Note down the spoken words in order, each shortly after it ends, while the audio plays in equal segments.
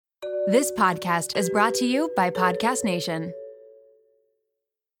This podcast is brought to you by Podcast Nation.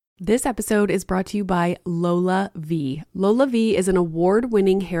 This episode is brought to you by Lola V. Lola V is an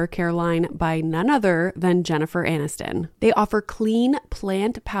award-winning hair care line by none other than Jennifer Aniston. They offer clean,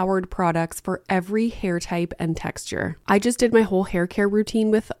 plant-powered products for every hair type and texture. I just did my whole hair care routine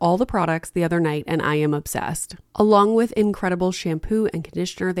with all the products the other night, and I am obsessed. Along with incredible shampoo and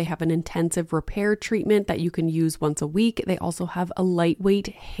conditioner, they have an intensive repair treatment that you can use once a week. They also have a lightweight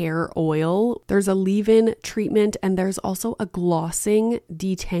hair oil. There's a leave-in treatment, and there's also a glossing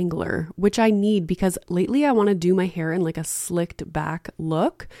detangler, which I need because lately I want to do my hair in like a slicked back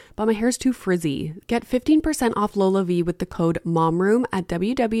look, but my hair's too frizzy. Get 15% off Lola V with the code MOMROOM at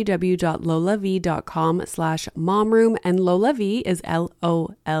www.lolav.com/momroom, and Lola V is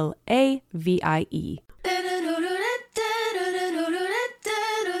LOLAVIE.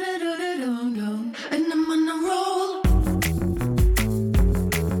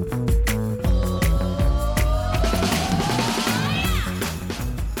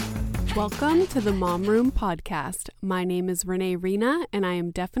 Welcome to the Mom Room podcast. My name is Renee Reina, and I am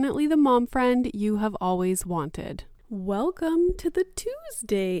definitely the mom friend you have always wanted. Welcome to the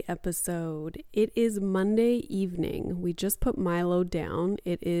Tuesday episode. It is Monday evening. We just put Milo down.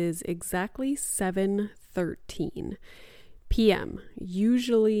 It is exactly 7:13 p.m.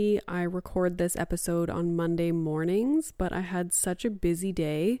 Usually I record this episode on Monday mornings, but I had such a busy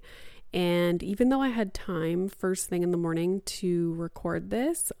day. And even though I had time first thing in the morning to record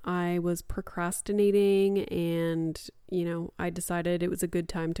this, I was procrastinating and, I decided it was a good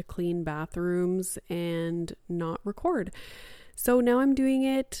time to clean bathrooms and not record. So now I'm doing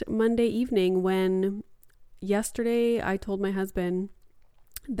it Monday evening when yesterday I told my husband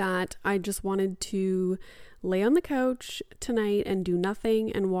that I just wanted to lay on the couch tonight and do nothing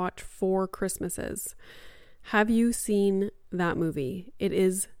and watch Four Christmases. Have you seen that movie? It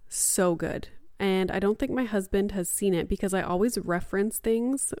is so good. And I don't think my husband has seen it because I always reference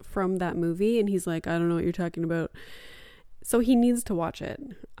things from that movie and he's like, I don't know what you're talking about. So he needs to watch it.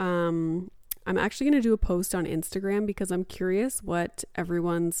 I'm actually going to do a post on Instagram because I'm curious what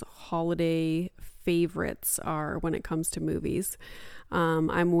everyone's holiday favorites are when it comes to movies.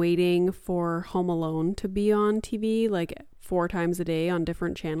 I'm waiting for Home Alone to be on TV like 4 times a day on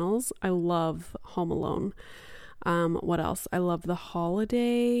different channels. I love Home Alone. What else? I love The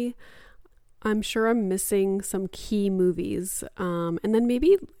Holiday. I'm sure I'm missing some key movies. And then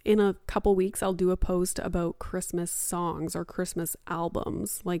maybe in a couple weeks, I'll do a post about Christmas songs or Christmas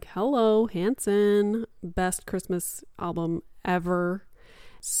albums. Like, Hello, Hanson, best Christmas album ever.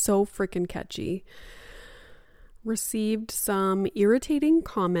 So freaking catchy. Received some irritating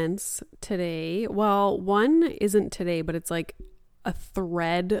comments today. Well, one isn't today, but it's like a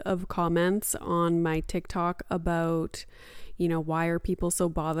thread of comments on my TikTok about, why are people so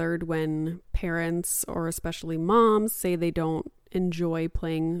bothered when parents or especially moms say they don't enjoy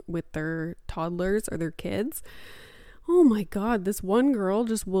playing with their toddlers or their kids. Oh my God, this one girl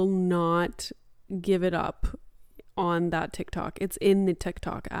just will not give it up on that TikTok. It's in the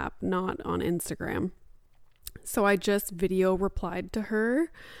TikTok app, not on Instagram. So I just video replied to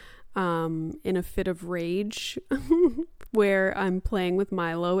her in a fit of rage where I'm playing with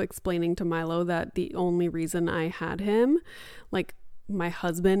Milo, explaining to Milo that the only reason I had him, like my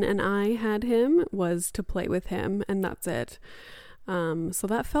husband and I had him, was to play with him, and that's it. So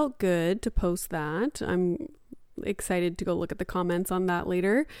that felt good to post that. I'm excited to go look at the comments on that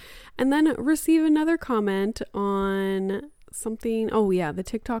later. And then receive another comment on something. Oh yeah, the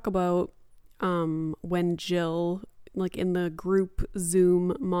TikTok about when Jill, like in the group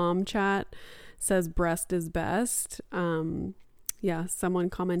Zoom mom chat, says breast is best. Someone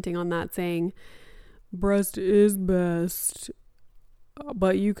commenting on that saying breast is best,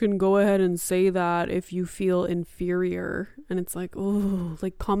 but you can go ahead and say that if you feel inferior. And it's like, oh,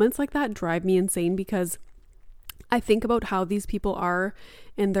 like comments like that drive me insane because I think about how these people are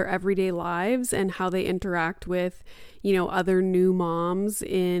in their everyday lives and how they interact with, other new moms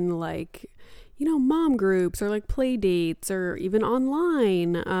in like, mom groups or like play dates or even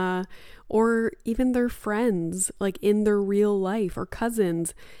online, or even their friends, like in their real life or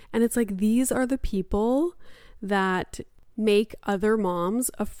cousins. And it's like, these are the people that make other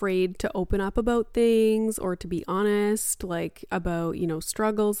moms afraid to open up about things or to be honest, like about,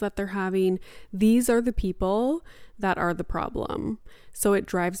 struggles that they're having. These are the people that are the problem. So it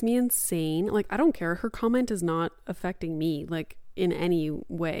drives me insane. Like, I don't care. Her comment is not affecting me, like in any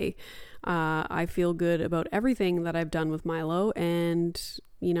way. I feel good about everything that I've done with Milo and,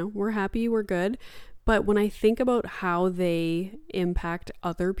 we're happy, we're good. But when I think about how they impact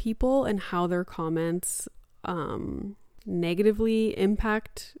other people and how their comments negatively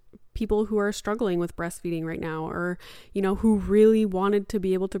impact people who are struggling with breastfeeding right now, or, you know, who really wanted to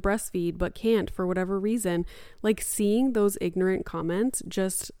be able to breastfeed but can't for whatever reason. Like, seeing those ignorant comments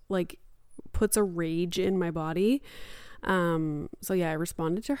just like puts a rage in my body. So yeah, I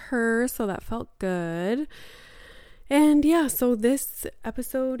responded to her, so that felt good. And yeah, so this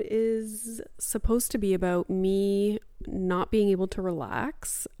episode is supposed to be about me not being able to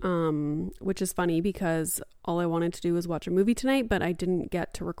relax, which is funny because all I wanted to do was watch a movie tonight, but I didn't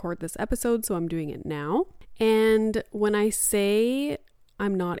get to record this episode, so I'm doing it now. And when I say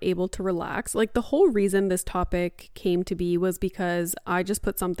I'm not able to relax, like, the whole reason this topic came to be was because I just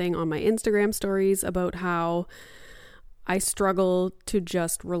put something on my Instagram stories about how I struggle to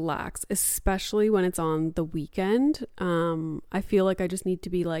just relax, especially when it's on the weekend. I feel like I just need to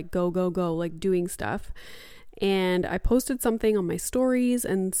be like, go, like doing stuff. And I posted something on my stories,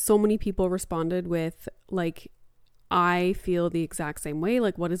 and so many people responded with like, I feel the exact same way.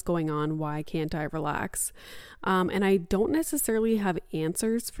 Like, what is going on? Why can't I relax? And I don't necessarily have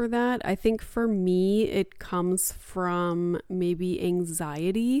answers for that. I think for me, it comes from maybe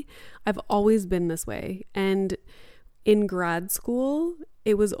anxiety. I've always been this way. And in grad school,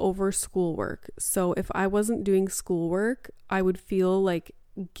 it was over schoolwork. So if I wasn't doing schoolwork, I would feel like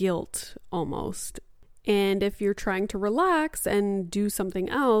guilt almost. And if you're trying to relax and do something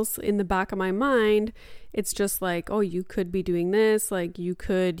else, in the back of my mind, it's just like, oh, you could be doing this, like you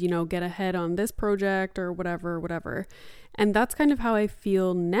could, you know, get ahead on this project or whatever. And that's kind of how I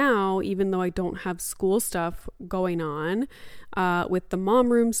feel now, even though I don't have school stuff going on. With the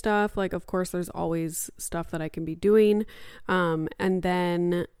mom room stuff, like, of course, there's always stuff that I can be doing. And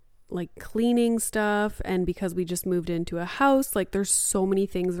then like cleaning stuff. And because we just moved into a house, like there's so many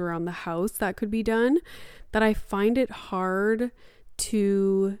things around the house that could be done that I find it hard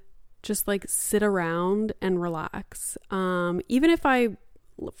to just like sit around and relax. Even if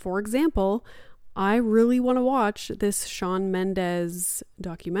for example, I really want to watch this Shawn Mendes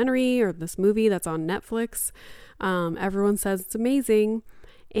documentary or this movie that's on Netflix. Everyone says it's amazing.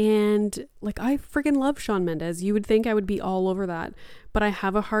 And like, I freaking love Shawn Mendes. You would think I would be all over that, but I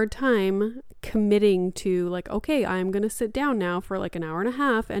have a hard time committing to like, okay, I'm going to sit down now for like an hour and a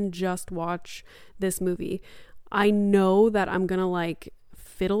half and just watch this movie. I know that I'm going to like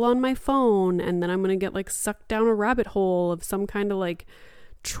fiddle on my phone, and then I'm going to get like sucked down a rabbit hole of some kind of like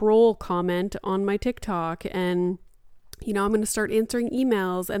troll comment on my TikTok, and you know, I'm going to start answering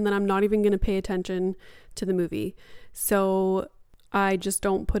emails, and then I'm not even going to pay attention to the movie. So I just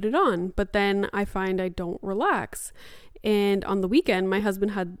don't put it on, but then I find I don't relax. And on the weekend, my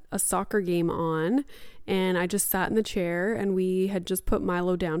husband had a soccer game on, and I just sat in the chair, and we had just put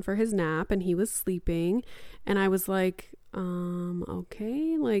Milo down for his nap, and he was sleeping, and I was like,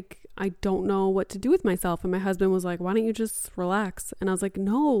 okay, like, I don't know what to do with myself. And my husband was like, why don't you just relax? And I was like,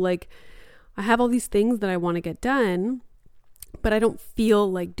 no, like, I have all these things that I want to get done, but I don't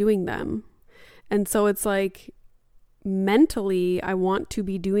feel like doing them. And so it's like, mentally, I want to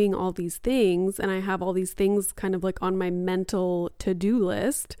be doing all these things, and I have all these things kind of like on my mental to-do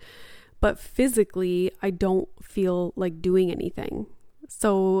list, but physically, I don't feel like doing anything.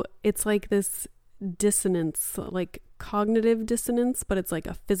 So it's like this dissonance, like cognitive dissonance, but it's like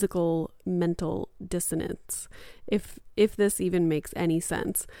a physical mental dissonance, if this even makes any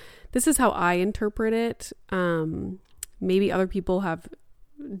sense. This is how I interpret it. Maybe other people have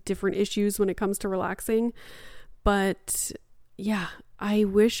different issues when it comes to relaxing, but yeah, I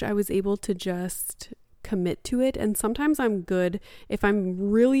wish I was able to just commit to it. And sometimes I'm good if I'm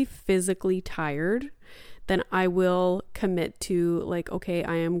really physically tired, then I will commit to like, okay,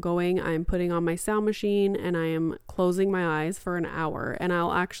 I'm putting on my sound machine and I am closing my eyes for an hour, and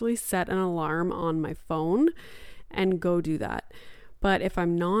I'll actually set an alarm on my phone and go do that. But if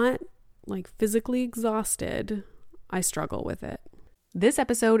I'm not like physically exhausted, I struggle with it. This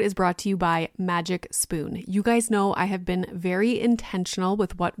episode is brought to you by Magic Spoon. You guys know I have been very intentional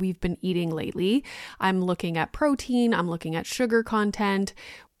with what we've been eating lately. I'm looking at protein, I'm looking at sugar content,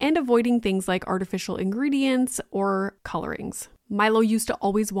 and avoiding things like artificial ingredients or colorings. Milo used to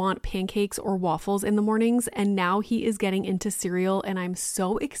always want pancakes or waffles in the mornings, and now he is getting into cereal, and I'm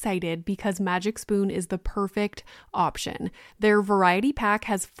so excited because Magic Spoon is the perfect option. Their variety pack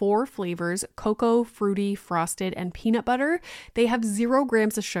has 4 flavors: cocoa, fruity, frosted, and peanut butter. They have 0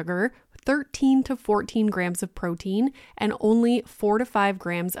 grams of sugar, 13 to 14 grams of protein, and only 4 to 5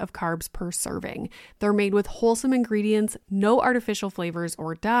 grams of carbs per serving. They're made with wholesome ingredients, no artificial flavors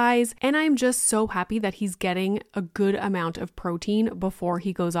or dyes, and I'm just so happy that he's getting a good amount of protein before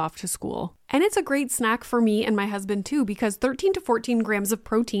he goes off to school. And it's a great snack for me and my husband too, because 13 to 14 grams of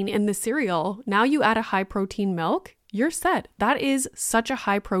protein in the cereal, now you add a high protein milk, you're set. That is such a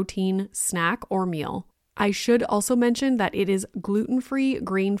high protein snack or meal. I should also mention that it is gluten-free,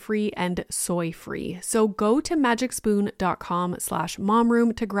 grain-free, and soy-free. So go to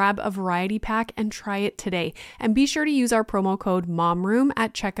magicspoon.com/momroom to grab a variety pack and try it today. And be sure to use our promo code MOMROOM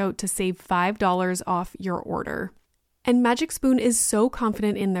at checkout to save $5 off your order. And Magic Spoon is so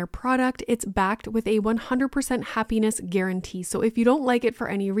confident in their product, it's backed with a 100% happiness guarantee. So if you don't like it for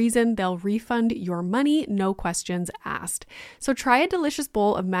any reason, they'll refund your money, no questions asked. So try a delicious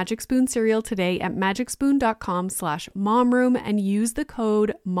bowl of Magic Spoon cereal today at magicspoon.com/momroom and use the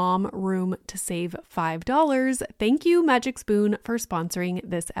code MOMROOM to save $5. Thank you, Magic Spoon, for sponsoring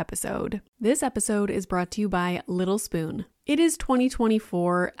this episode. This episode is brought to you by Little Spoon. It is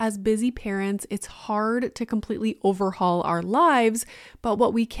 2024. As busy parents, it's hard to completely overhaul our lives, but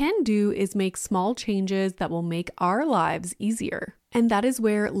what we can do is make small changes that will make our lives easier. And that is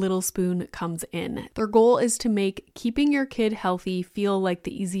where Little Spoon comes in. Their goal is to make keeping your kid healthy feel like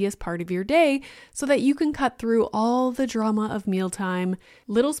the easiest part of your day so that you can cut through all the drama of mealtime.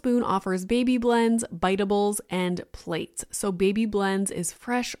 Little Spoon offers baby blends, biteables, and plates. So baby blends is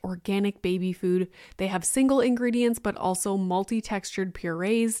fresh, organic baby food. They have single ingredients, but also multi-textured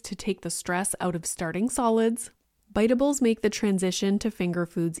purees to take the stress out of starting solids. Biteables make the transition to finger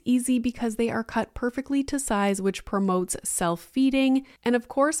foods easy because they are cut perfectly to size, which promotes self-feeding. And of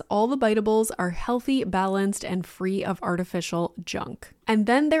course, all the biteables are healthy, balanced, and free of artificial junk. And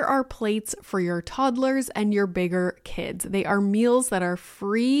then there are plates for your toddlers and your bigger kids. They are meals that are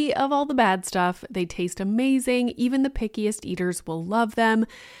free of all the bad stuff. They taste amazing. Even the pickiest eaters will love them.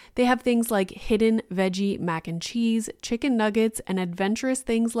 They have things like hidden veggie mac and cheese, chicken nuggets, and adventurous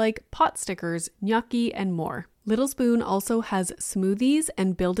things like pot stickers, gnocchi, and more. Little Spoon also has smoothies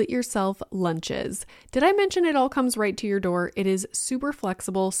and build-it-yourself lunches. Did I mention it all comes right to your door? It is super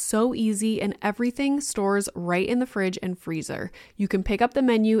flexible, so easy, and everything stores right in the fridge and freezer. You can pick up the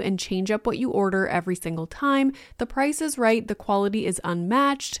menu and change up what you order every single time. The price is right, the quality is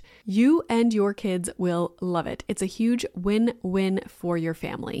unmatched. You and your kids will love it. It's a huge win-win for your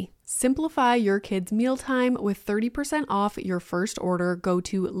family. Simplify your kids' mealtime with 30% off your first order. Go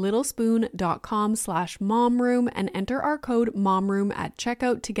to littlespoon.com/momroom and enter our code MOMROOM at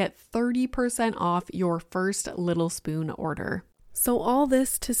checkout to get 30% off your first Little Spoon order. So all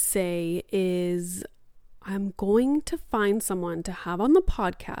this to say is I'm going to find someone to have on the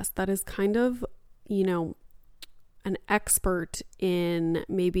podcast that is kind of, an expert in,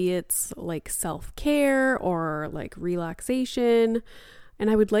 maybe it's like self-care or like relaxation. And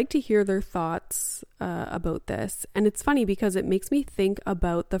I would like to hear their thoughts about this. And it's funny because it makes me think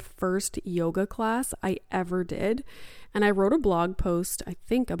about the first yoga class I ever did. And I wrote a blog post, I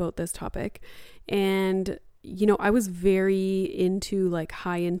think, about this topic. And, I was very into like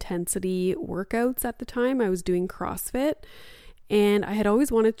high intensity workouts at the time. I was doing CrossFit. And I had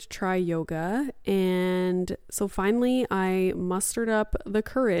always wanted to try yoga. And so finally I mustered up the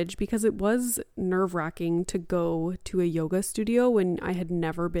courage because it was nerve-wracking to go to a yoga studio when I had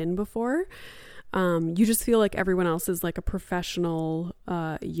never been before. You just feel like everyone else is like a professional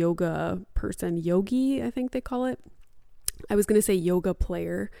yoga person. Yogi, I think they call it. I was going to say yoga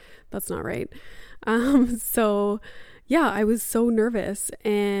player. That's not right. Yeah, I was so nervous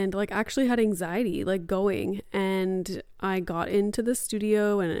and like actually had anxiety like going, and I got into the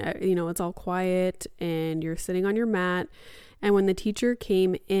studio and it's all quiet and you're sitting on your mat, and when the teacher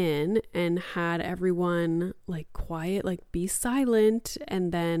came in and had everyone like quiet, like be silent,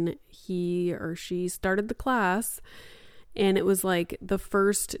 and then he or she started the class, and it was like the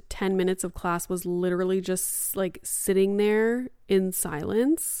first 10 minutes of class was literally just like sitting there in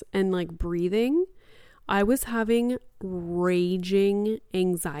silence and like breathing. I was having raging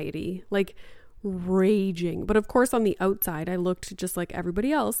anxiety, like raging. But of course, on the outside, I looked just like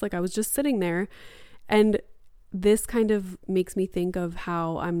everybody else. Like I was just sitting there. And this kind of makes me think of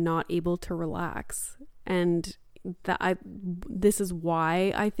how I'm not able to relax. And this is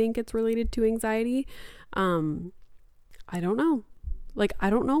why I think it's related to anxiety. I don't know. Like, I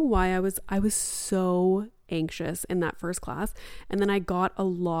don't know why I was so anxious in that first class, and then I got a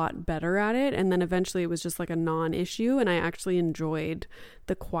lot better at it, and then eventually it was just like a non-issue, and I actually enjoyed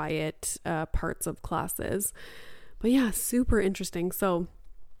the quiet parts of classes. But yeah, super interesting. So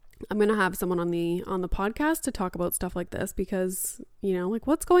I'm gonna have someone on the podcast to talk about stuff like this because like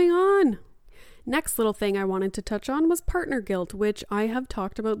what's going on. Next little thing I wanted to touch on was partner guilt, which I have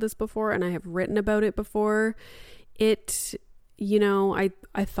talked about this before and I have written about it before.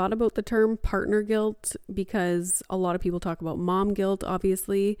 I thought about the term partner guilt because a lot of people talk about mom guilt,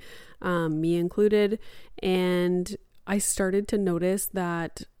 obviously, me included. And I started to notice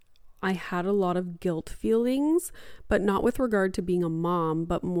that I had a lot of guilt feelings, but not with regard to being a mom,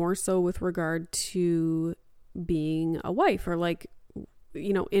 but more so with regard to being a wife, or like,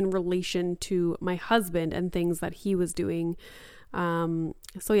 you know, in relation to my husband and things that he was doing.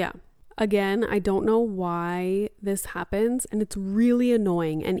 So yeah. Again, I don't know why this happens, and it's really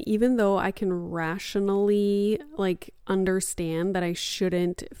annoying. And even though I can rationally like understand that I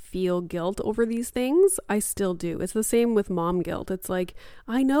shouldn't feel guilt over these things, I still do. It's the same with mom guilt. It's like,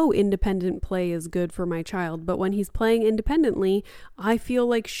 I know independent play is good for my child, but when he's playing independently, I feel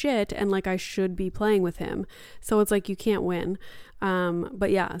like shit and like I should be playing with him. So it's like, you can't win. But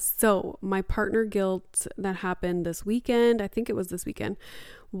yeah, so my partner guilt that happened this weekend, I think it was this weekend,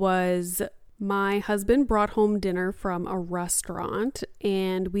 was my husband brought home dinner from a restaurant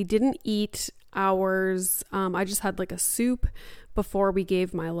and we didn't eat ours. I just had like a soup before we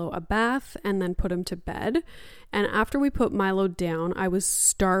gave Milo a bath and then put him to bed. And after we put Milo down, I was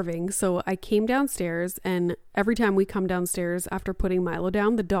starving. So I came downstairs, and every time we come downstairs after putting Milo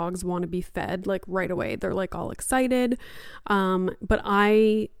down, the dogs want to be fed like right away. They're like all excited. But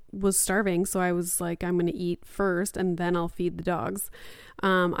I was starving. So I was like, I'm going to eat first and then I'll feed the dogs.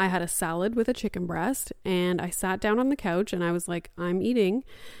 I had a salad with a chicken breast and I sat down on the couch and I was like, I'm eating.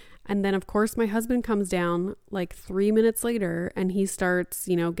 And then of course my husband comes down like 3 minutes later and he starts,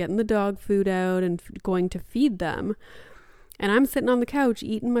 you know, getting the dog food out and going to feed them. And I'm sitting on the couch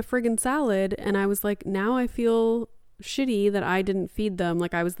eating my friggin' salad. And I was like, now I feel shitty that I didn't feed them.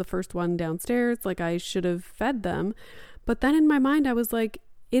 Like I was the first one downstairs. Like I should have fed them. But then in my mind, I was like,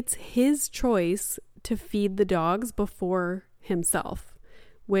 it's his choice to feed the dogs before himself,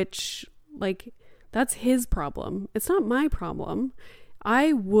 which like, that's his problem. It's not my problem.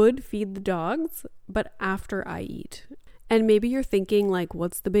 I would feed the dogs, but after I eat. And maybe you're thinking like,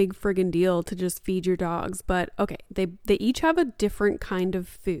 what's the big friggin' deal to just feed your dogs? But okay, they each have a different kind of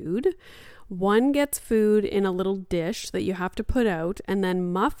food. One gets food in a little dish that you have to put out, and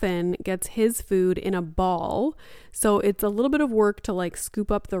then Muffin gets his food in a ball. So it's a little bit of work to like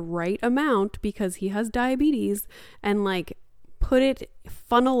scoop up the right amount because he has diabetes and like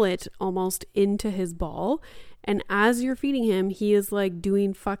funnel it almost into his ball. And as you're feeding him, he is like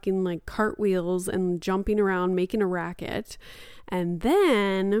doing fucking like cartwheels and jumping around, making a racket. And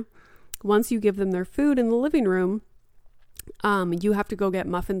then once you give them their food in the living room, you have to go get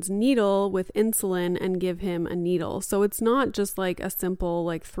Muffin's needle with insulin and give him a needle. So it's not just like a simple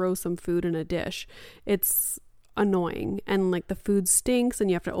like throw some food in a dish. It's annoying, and like the food stinks and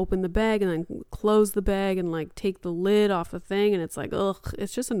you have to open the bag and then close the bag and like take the lid off the thing, and it's like, ugh,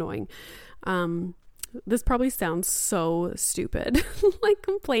 it's just annoying. This probably sounds so stupid, like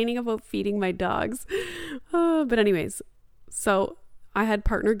complaining about feeding my dogs. But anyways, so I had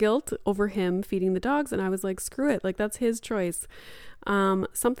partner guilt over him feeding the dogs, and I was like, screw it. Like, that's his choice.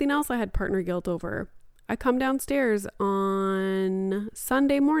 Something else I had partner guilt over. I come downstairs on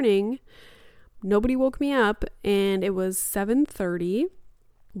Sunday morning. Nobody woke me up, and it was 7:30.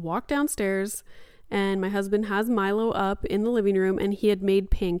 Walked downstairs, and my husband has Milo up in the living room, and he had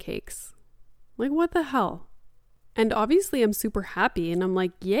made pancakes. Like, what the hell? And obviously I'm super happy, and I'm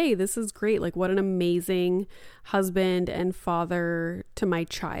like, yay, this is great. Like, what an amazing husband and father to my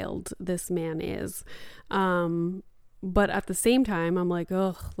child this man is. But at the same time, I'm like,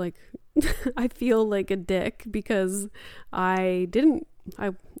 ugh, like I feel like a dick because I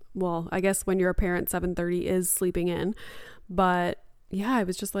guess when you're a parent, 7:30 is sleeping in. But yeah, I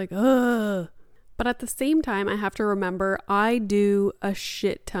was just like, ugh. But at the same time, I have to remember I do a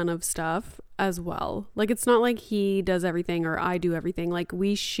shit ton of stuff as well. Like, it's not like he does everything or I do everything. Like,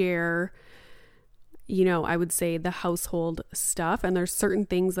 we share, you know, I would say the household stuff. And there's certain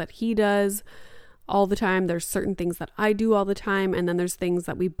things that he does all the time. There's certain things that I do all the time. And then there's things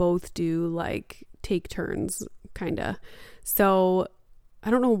that we both do, like take turns, kind of. So I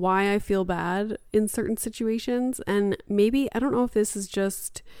don't know why I feel bad in certain situations. And maybe, I don't know if this is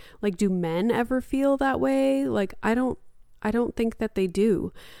just like, do men ever feel that way? Like, I don't think that they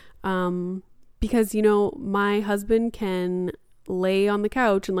do. Because, you know, my husband can lay on the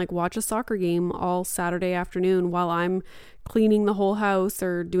couch and like watch a soccer game all Saturday afternoon while I'm cleaning the whole house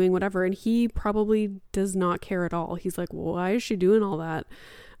or doing whatever. And he probably does not care at all. He's like, well, why is she doing all that?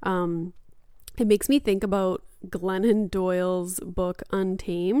 It makes me think about Glennon Doyle's book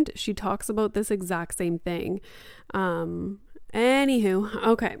Untamed. She talks about this exact same thing. Anywho,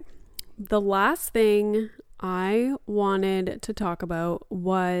 okay. The last thing I wanted to talk about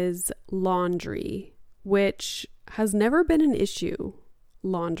was laundry, which has never been an issue,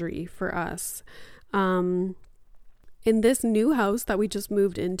 laundry for us. In this new house that we just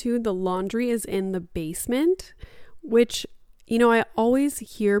moved into, the laundry is in the basement, which I always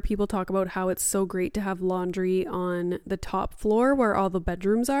hear people talk about how it's so great to have laundry on the top floor where all the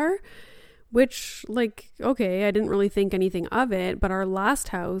bedrooms are, which, like, okay, I didn't really think anything of it, but our last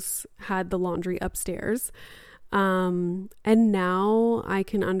house had the laundry upstairs. And now I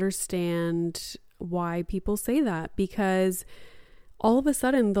can understand why people say that, because all of a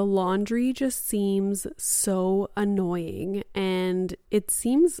sudden the laundry just seems so annoying, and it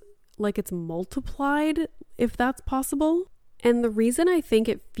seems like it's multiplied, if that's possible. And the reason I think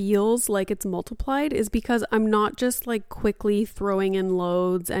it feels like it's multiplied is because I'm not just like quickly throwing in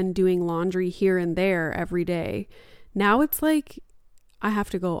loads and doing laundry here and there every day. Now it's like I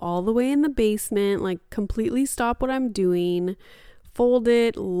have to go all the way in the basement, like completely stop what I'm doing, fold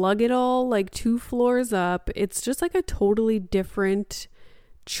it, lug it all like 2 floors up. It's just like a totally different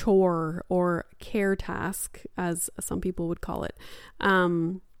chore or care task, as some people would call it.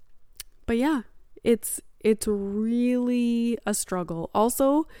 But yeah, it's really a struggle.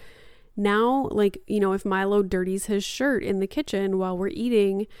 Also, now, like, if Milo dirties his shirt in the kitchen while we're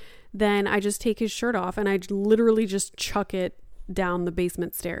eating, then I just take his shirt off and I literally just chuck it down the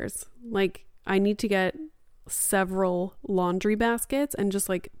basement stairs. Like, I need to get several laundry baskets and just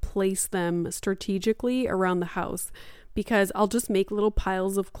like place them strategically around the house, because I'll just make little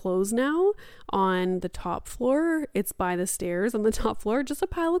piles of clothes now on the top floor. It's by the stairs on the top floor, just a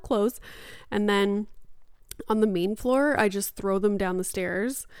pile of clothes. And then on the main floor, I just throw them down the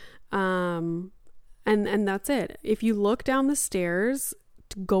stairs. And that's it. If you look down the stairs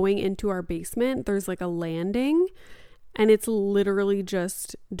going into our basement, there's like a landing, and it's literally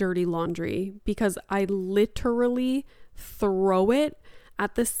just dirty laundry, because I literally throw it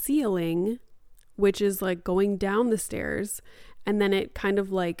at the ceiling, which is like going down the stairs, and then it kind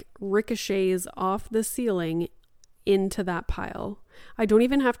of like ricochets off the ceiling into that pile. I don't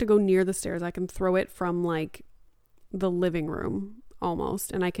even have to go near the stairs. I can throw it from like the living room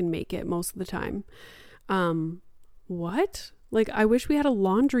almost, and I can make it most of the time. What? Like, I wish we had a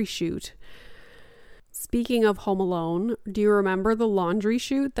laundry chute. Speaking of Home Alone, do you remember the laundry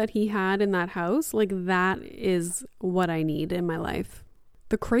chute that he had in that house? Like, that is what I need in my life.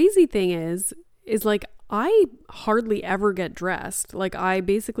 The crazy thing is like, I hardly ever get dressed. Like, I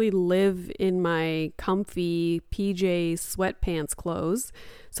basically live in my comfy PJ sweatpants clothes.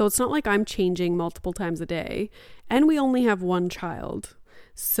 So it's not like I'm changing multiple times a day. And we only have one child.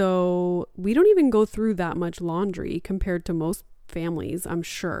 So we don't even go through that much laundry compared to most families, I'm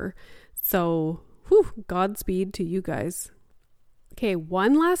sure. So, Godspeed to you guys. Okay,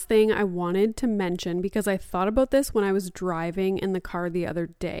 one last thing I wanted to mention, because I thought about this when I was driving in the car the other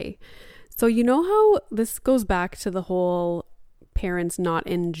day. So you know how this goes back to the whole parents not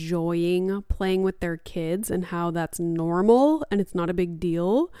enjoying playing with their kids, and how that's normal and it's not a big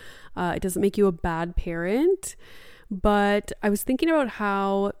deal. It doesn't make you a bad parent. But I was thinking about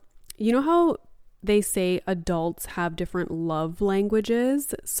how, how they say adults have different love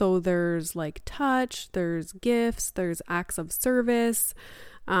languages. So there's like touch, there's gifts, there's acts of service.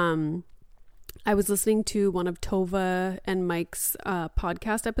 I was listening to one of Tova and Mike's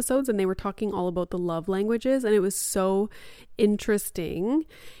podcast episodes, and they were talking all about the love languages, and it was so interesting.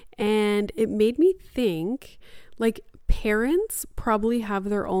 And it made me think, like, parents probably have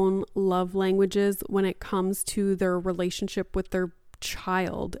their own love languages when it comes to their relationship with their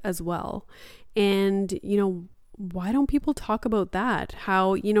child as well. And, why don't people talk about that?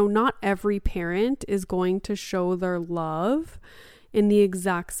 How, not every parent is going to show their love in the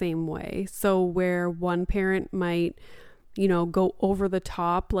exact same way. So where one parent might, go over the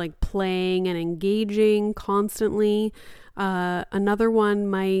top, like playing and engaging constantly. Another one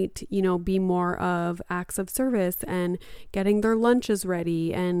might, be more of acts of service and getting their lunches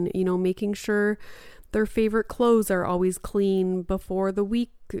ready and, making sure their favorite clothes are always clean before the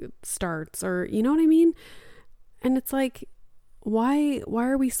week starts, or, you know what I mean? And it's like, why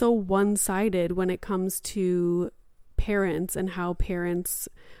are we so one-sided when it comes to parents and how parents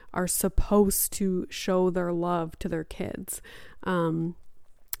are supposed to show their love to their kids?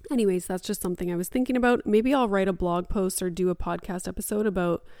 Anyways, that's just something I was thinking about. Maybe I'll write a blog post or do a podcast episode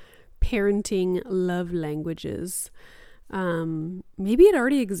about parenting love languages. Maybe it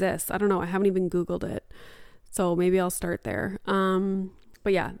already exists. I don't know. I haven't even Googled it. So maybe I'll start there.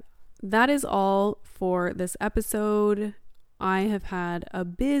 But yeah, that is all for this episode. I have had a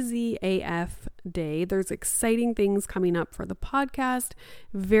busy AF day. There's exciting things coming up for the podcast.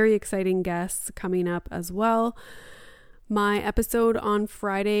 Very exciting guests coming up as well. My episode on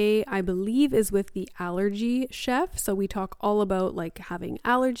Friday, I believe, is with the allergy chef. So we talk all about like having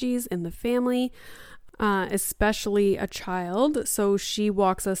allergies in the family. especially a child. So she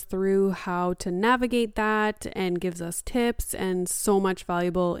walks us through how to navigate that and gives us tips and so much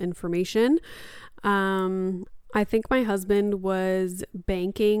valuable information. I think my husband was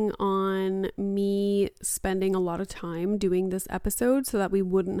banking on me spending a lot of time doing this episode so that we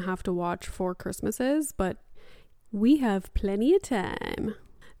wouldn't have to watch 4 Christmases, but we have plenty of time.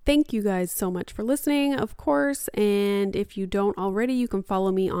 Thank you guys so much for listening, of course, and if you don't already, you can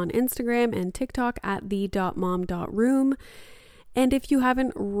follow me on Instagram and TikTok at the.mom.room. And if you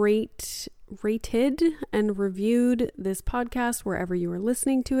haven't rated and reviewed this podcast wherever you are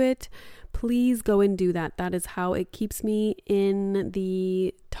listening to it, please go and do that. That is how it keeps me in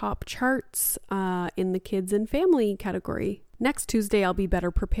the top charts in the kids and family category. Next Tuesday, I'll be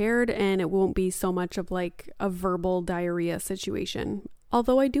better prepared and it won't be so much of like a verbal diarrhea situation.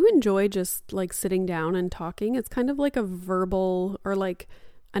 Although I do enjoy just like sitting down and talking. It's kind of like a verbal or like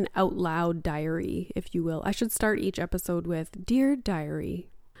an out loud diary, if you will. I should start each episode with Dear Diary.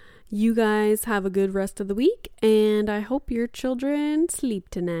 You guys have a good rest of the week, and I hope your children sleep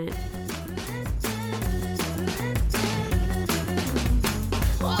tonight.